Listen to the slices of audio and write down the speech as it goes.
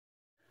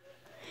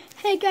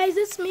Hey guys,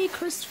 it's me,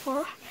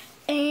 Christopher,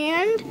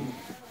 and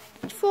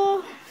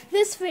for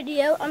this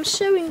video, I'm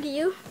showing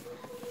you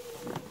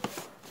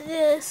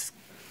the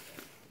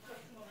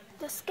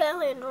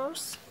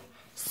Skylanders.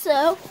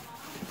 So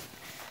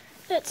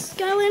it's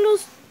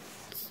Skylanders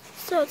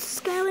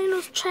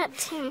Trap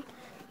Team.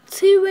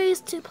 2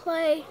 ways to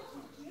play.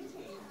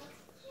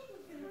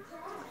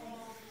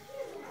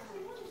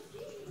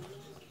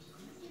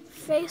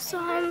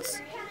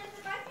 Face-ons.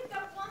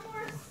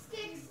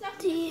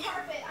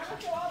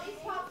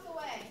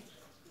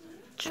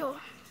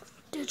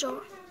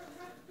 Digital,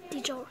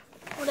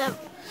 whatever.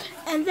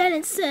 And then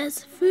it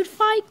says food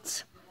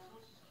fight,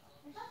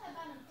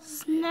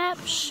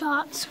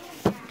 snapshot,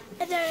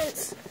 and then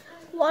it's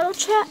water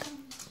trap,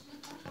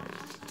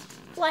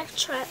 life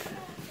trap.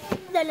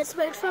 Then it's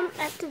made from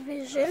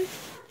Activision,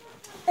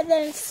 and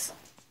then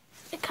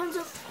it comes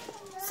up.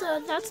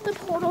 So that's the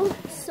portal.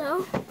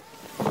 So,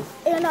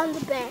 and on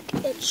the back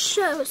it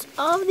shows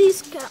all of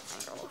these guys.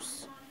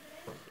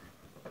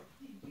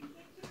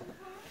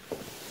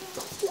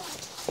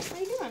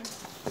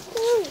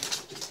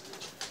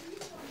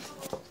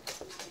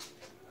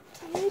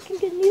 I'm making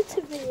a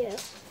YouTube video.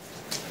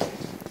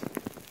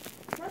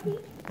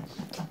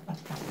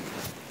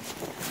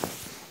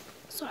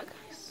 Sorry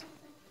guys.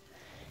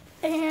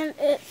 And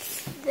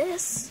it's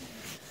this,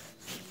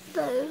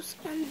 those,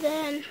 and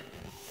then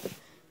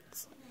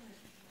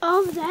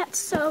all of that.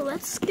 So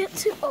let's get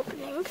to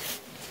opening.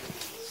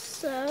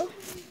 So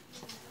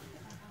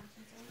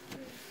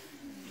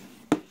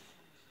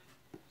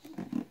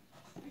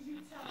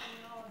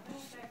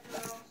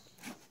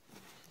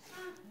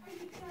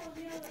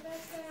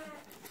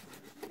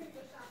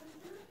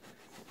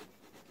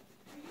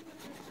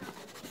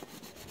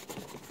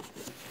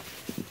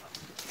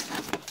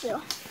yeah.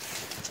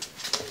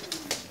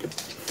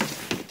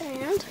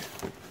 And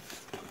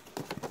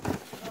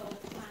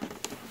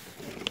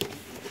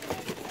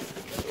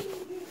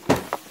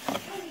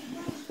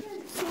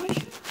sorry,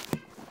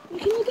 you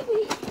can look at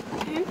me.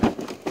 And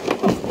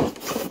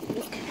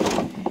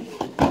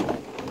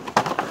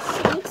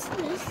so it's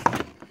this.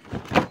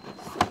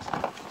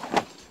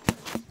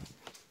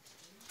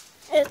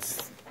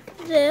 It's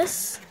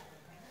this,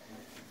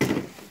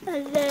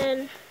 and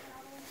then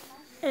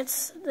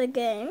it's the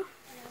game.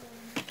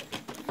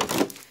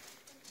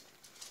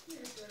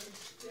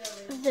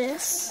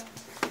 This,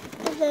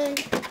 and then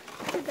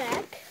the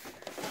back.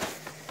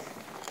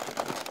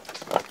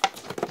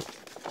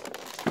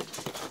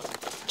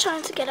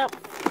 Trying to get up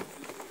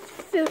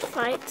food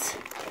fight.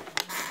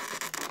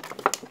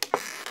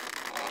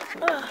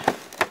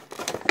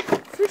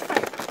 Food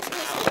fight.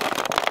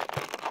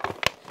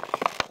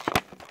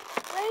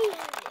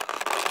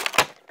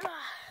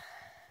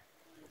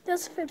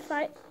 There's a food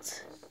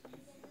fight.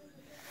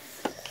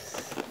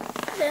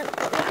 Then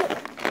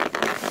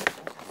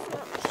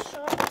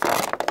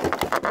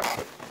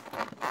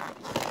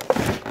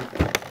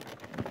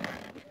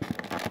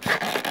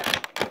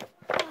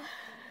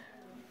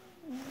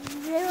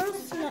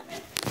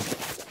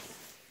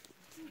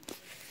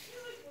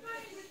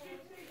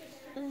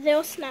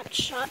their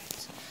snapshot,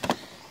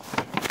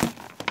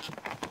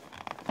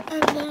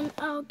 and then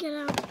I'll get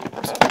out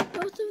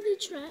both of the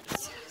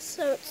traps.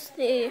 So it's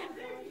the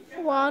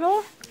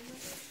water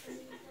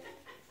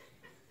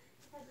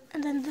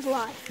and then the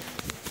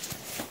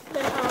life.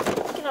 Then I'll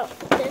get out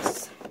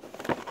this.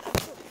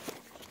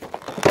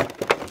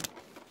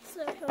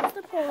 So here's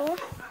the portal,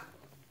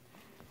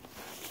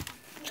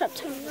 Trap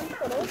Team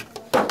portal,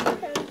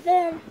 and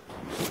then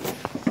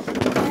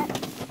that.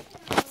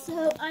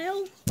 So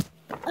I'll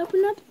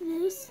open up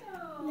this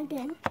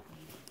again.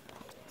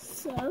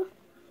 So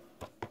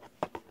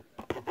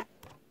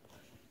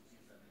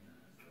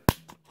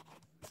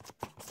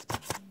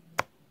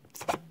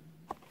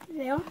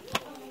there.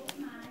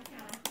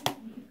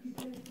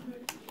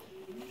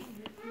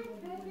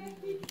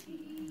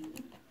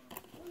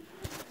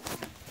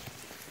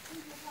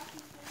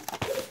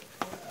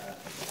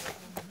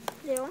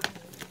 There.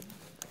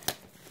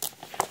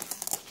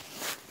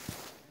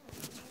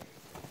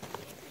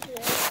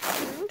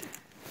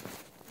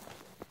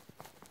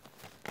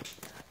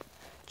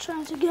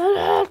 Trying to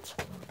get it.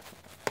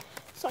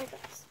 Sorry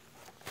guys.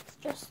 It's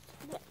just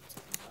that.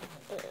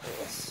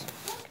 This.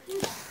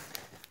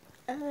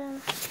 And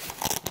then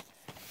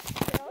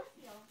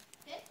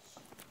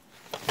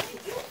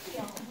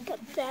got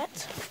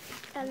that.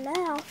 And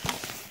now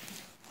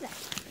that.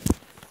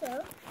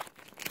 So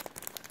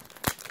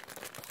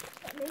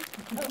let me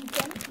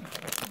open.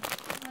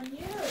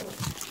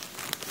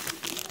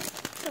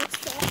 That's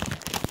that.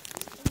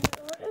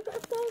 And I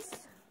got this.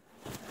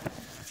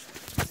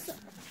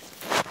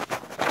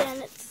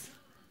 It's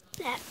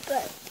that,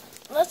 but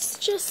let's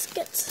just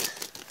get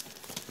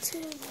to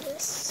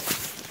this.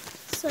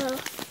 So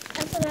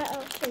after that,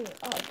 I'll show you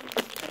all.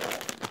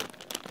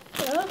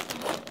 So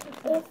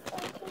if I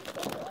can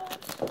get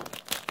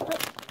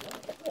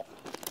that,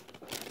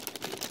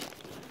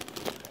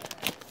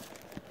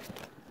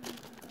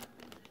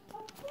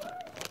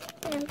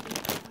 and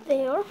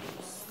there.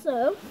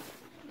 So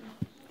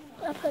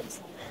I put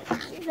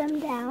them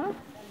down.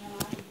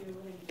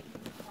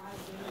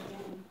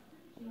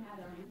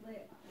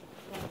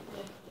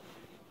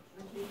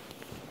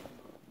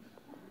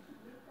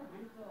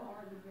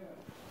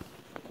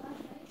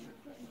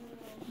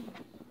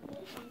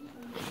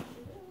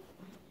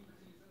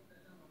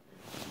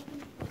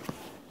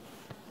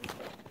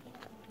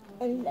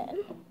 And then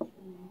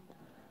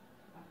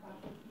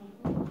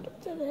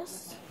get to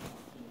this.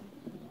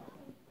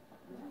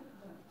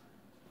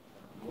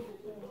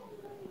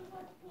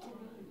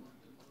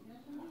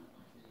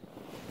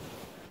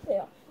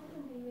 There.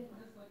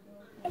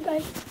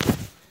 Okay.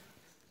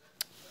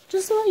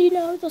 Just to let you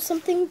know, there's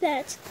something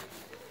that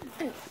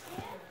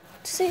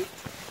see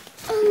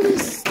on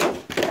this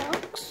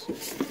box.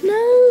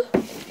 No,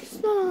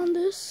 it's not on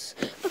this.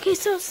 Okay,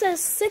 so it says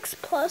 6+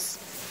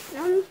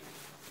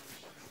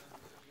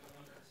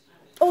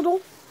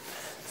 total.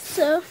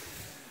 So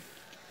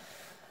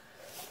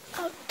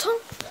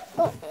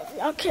oh,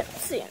 y'all can't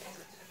see it.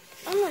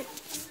 Oh my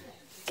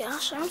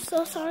gosh, I'm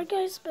so sorry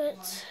guys,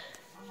 but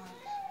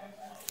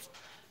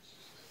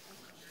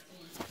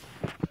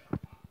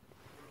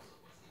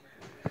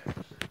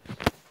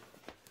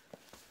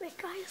wait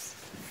guys.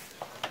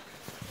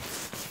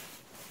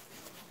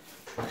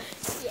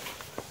 Yeah.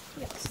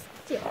 Yes.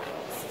 Yeah.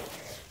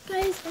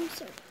 Guys, I'm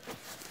sorry.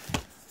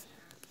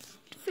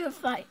 Fear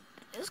Fight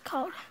is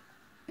called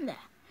that.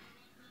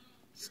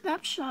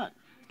 Snapshot.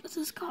 This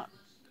is called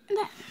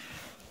that.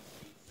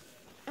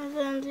 And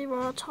then the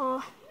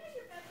Rotor.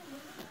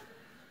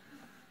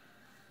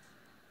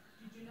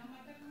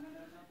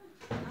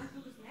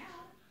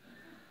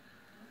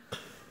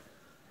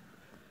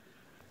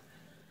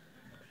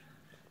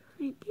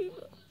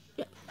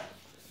 Yeah.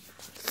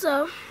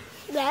 So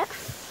that.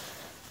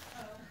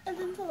 And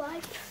then the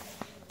life.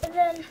 And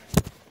then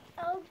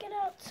I'll get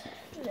out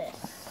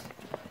this.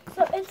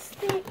 So it's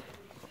the.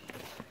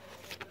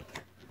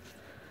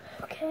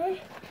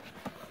 Okay.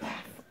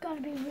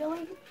 Gotta be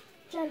really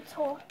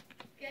gentle.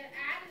 Get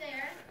out of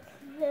there.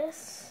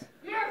 This.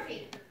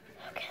 Murphy.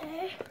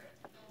 Okay.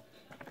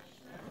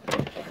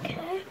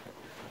 Okay.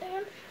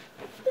 And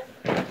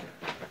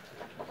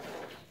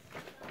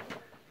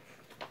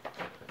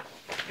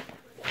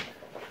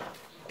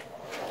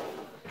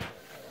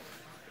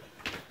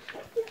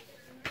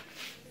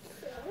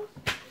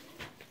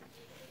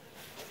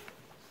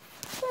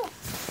so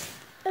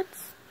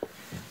it's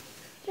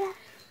yeah.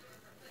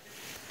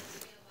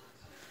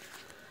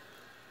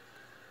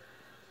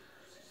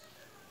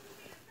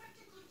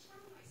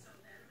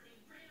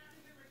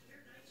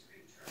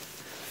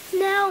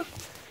 Now,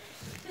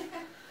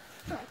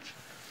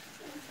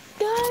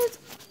 guys,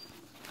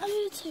 I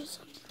need to tell you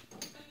something.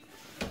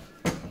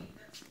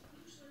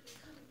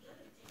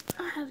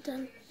 I have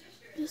done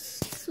this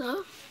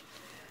stuff.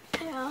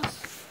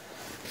 Chaos.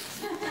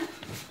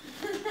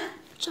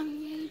 Johnny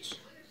Rage.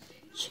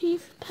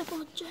 Chief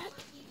Pepperjack.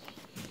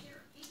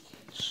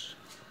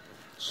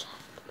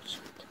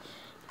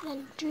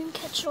 Then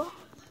Dreamcatcher.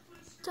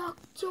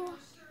 Dr.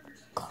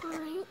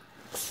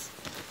 Cranks.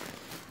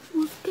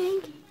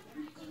 Wolfgang.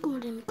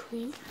 Golden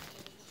Queen.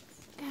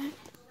 And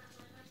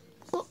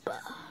Bubba.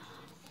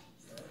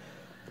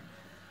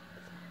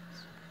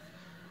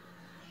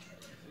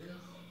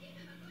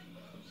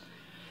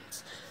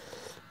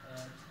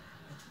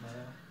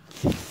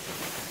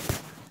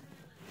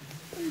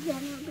 And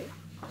then it'll be.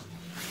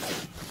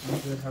 I'm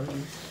good, how are you?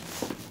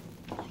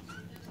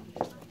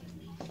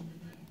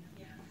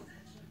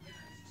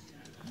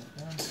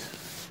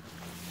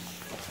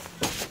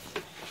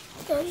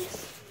 Guys,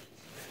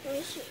 let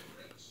me see.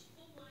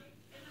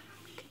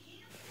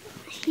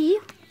 He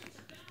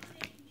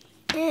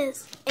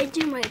is a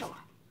Doom Raider.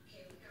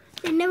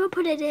 They never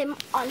put it in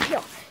on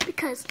Hill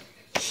because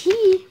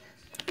he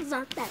is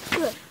not that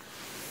good.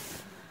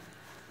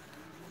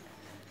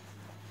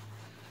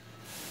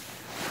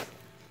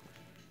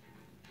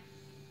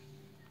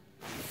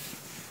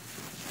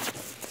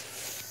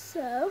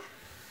 So,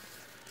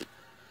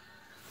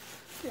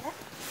 yeah,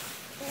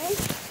 and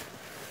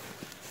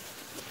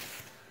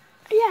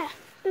yeah,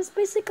 that's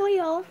basically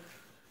all.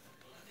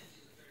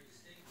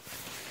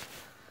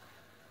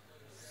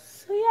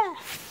 So yeah.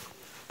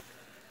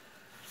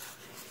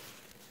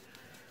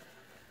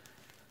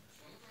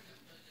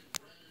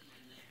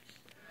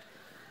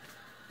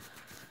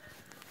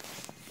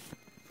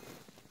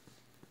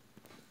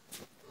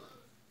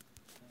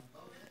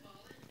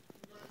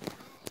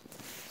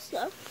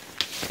 So.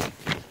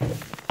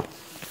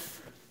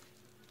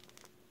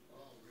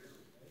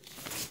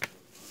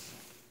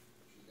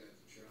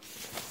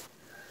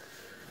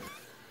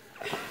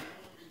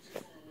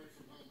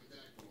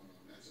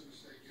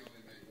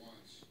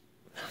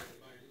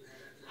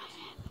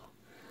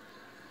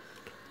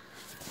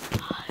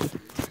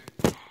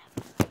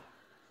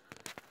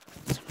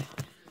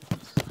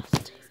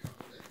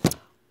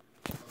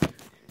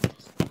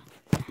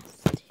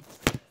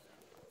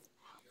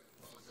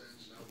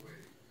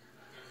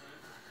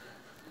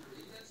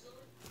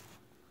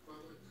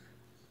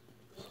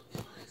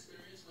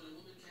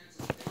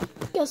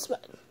 Guess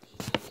what?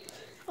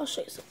 I'll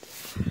show you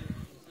something.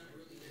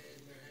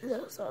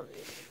 That's all.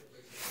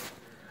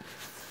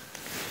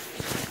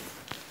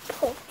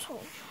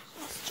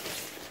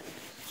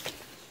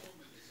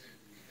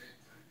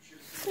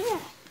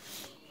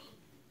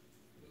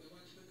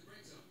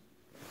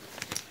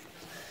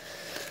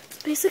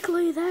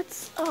 basically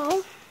that's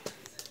all.